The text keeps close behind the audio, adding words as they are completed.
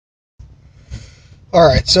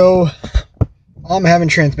Alright, so I'm having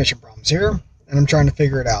transmission problems here, and I'm trying to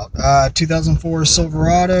figure it out. 2004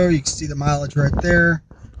 Silverado, you can see the mileage right there.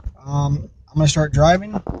 I'm going to start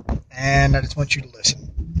driving, and I just want you to listen.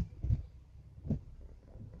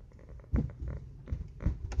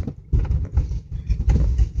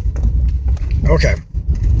 Okay,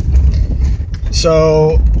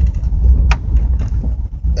 so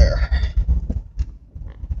there.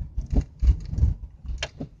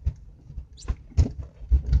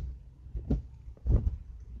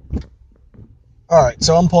 Alright,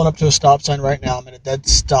 so I'm pulling up to a stop sign right now. I'm at a dead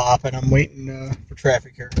stop, and I'm waiting for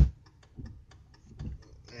traffic here.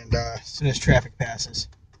 And as soon as traffic passes.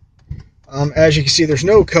 As you can see, there's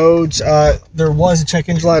no codes. There was a check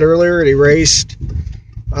engine light earlier. It erased.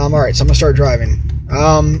 Alright, so I'm going to start driving.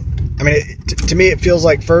 To me, it feels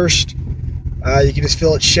like first. You can just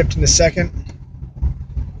feel it shift into second.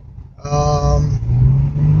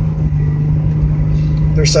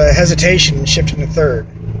 There's a hesitation shifting to third.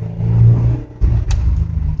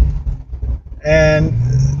 And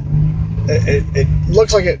it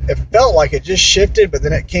looks like it felt like it just shifted, but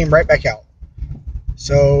then it came right back out.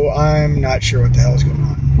 So I'm not sure what the hell is going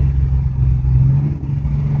on.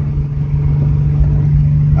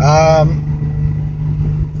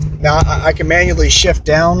 Now I can manually shift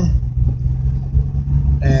down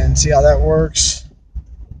and see how that works.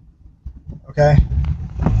 Okay.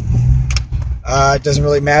 It doesn't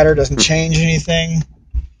really matter. Doesn't change anything.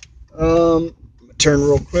 Turn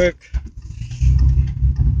real quick.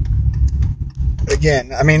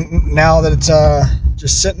 Again, I mean, now that it's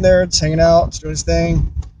just sitting there, it's hanging out, it's doing its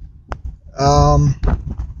thing. I'm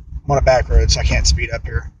on a back road, so I can't speed up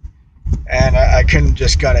here. And I couldn't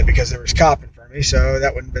just gun it because there was cop in front of me, so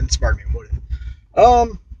that wouldn't have been smart of me, would it?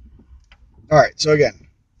 Alright, so again.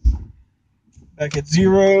 Back at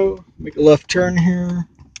 0, make a left turn here.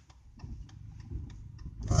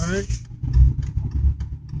 Alright.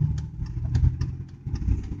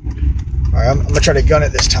 Alright, I'm going to try to gun it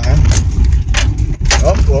this time.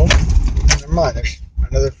 Oh, well, never mind. There's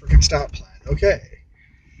another freaking stop sign. Okay.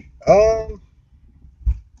 Yeah.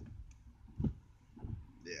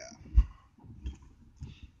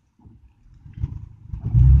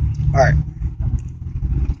 Alright.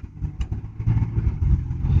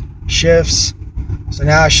 Shifts. So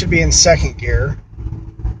now I should be in second gear.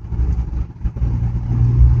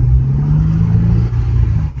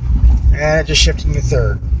 And it just shifted into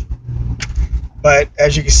third. But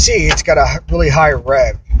as you can see, it's got a really high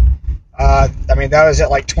rev. That was at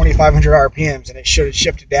like 2,500 RPMs, and it should have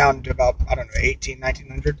shifted down to about, 18,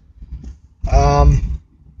 1900.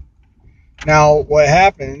 Now, what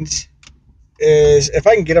happens is if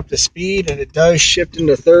I can get up to speed and it does shift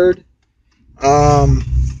into third,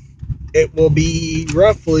 it will be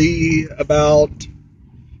roughly about,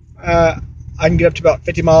 I can get up to about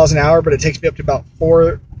 50 miles an hour, but it takes me up to about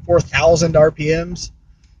 4,000 RPMs.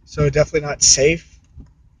 So definitely not safe.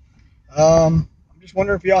 I'm just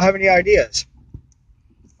wondering if y'all have any ideas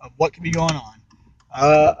of what could be going on.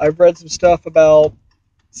 I've read some stuff about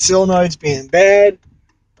solenoids being bad,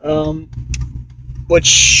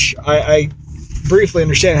 which I briefly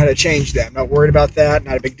understand how to change them. Not worried about that,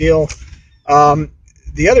 not a big deal.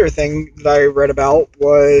 The other thing that I read about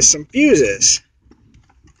was some fuses.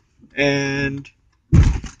 And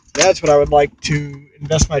that's what I would like to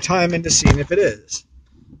invest my time into seeing if it is.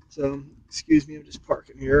 So, excuse me, I'm just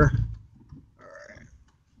parking here. Alright.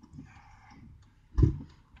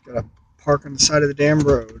 Gotta park on the side of the damn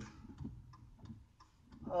road.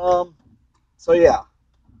 So yeah.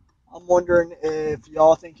 I'm wondering if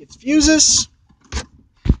y'all think it's fuses,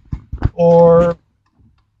 or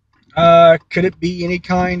could it be any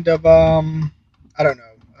kind of, I don't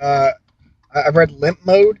know. I've read limp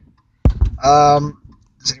mode.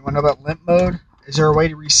 Does anyone know about limp mode? Is there a way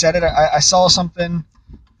to reset it? I saw something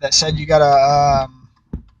that said you gotta,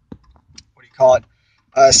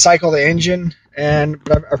 cycle the engine,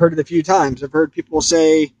 but I've heard it a few times. I've heard people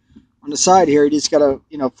say on the side here, you just gotta,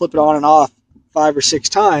 flip it on and off 5 or 6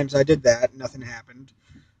 times. I did that, and nothing happened.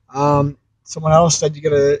 Someone else said you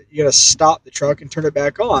gotta stop the truck and turn it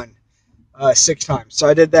back on 6 times. So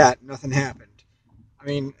I did that, and nothing happened. I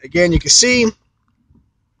mean, again, you can see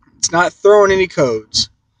it's not throwing any codes.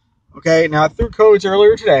 Okay, now I threw codes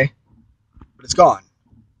earlier today, but it's gone.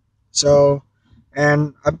 So,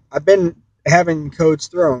 and I've been having codes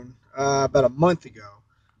thrown about a month ago,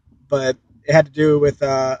 but it had to do with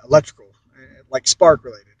electrical, like spark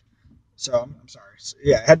related. So I'm sorry. So,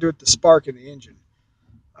 yeah, it had to do with the spark in the engine.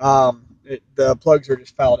 The plugs are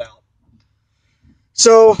just fouled out.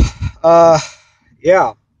 So,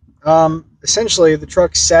 yeah. Essentially, the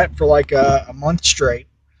truck sat for like a month straight.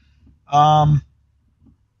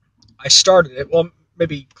 I started it. Well,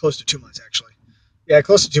 maybe close to 2 months actually. Yeah,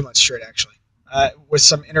 close to 2 months straight actually, with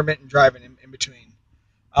some intermittent driving in between.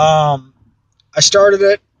 Um, I started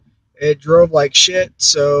it. It drove like shit,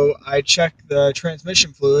 so I checked the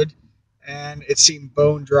transmission fluid, and it seemed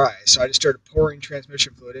bone dry. So I just started pouring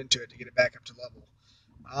transmission fluid into it to get it back up to level.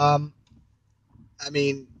 Um, I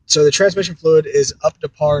mean, so the transmission fluid is up to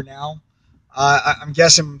par now. I'm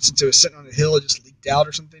guessing since it was sitting on a hill, it just leaked out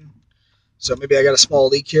or something. So maybe I got a small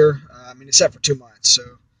leak here. I mean, it's set for 2 months, so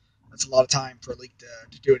that's a lot of time for a leak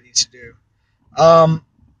to do what it needs to do. Um,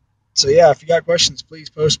 so yeah, if you got questions, please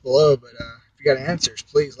post below. But if you got answers,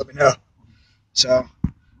 please let me know. So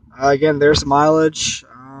again, there's the mileage.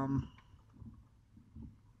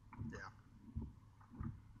 Yeah,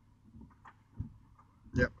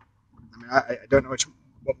 yep. I mean, I don't know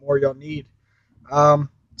what more y'all need.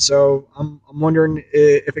 So I'm wondering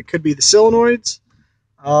if it could be the solenoids.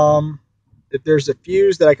 Um, if there's a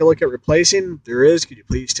fuse that I could look at replacing, if there is, could you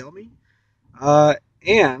please tell me?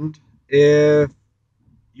 And if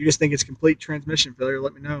you just think it's complete transmission failure,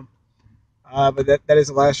 let me know. But that is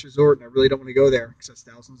a last resort, and I really don't want to go there because that's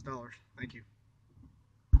thousands of dollars. Thank you.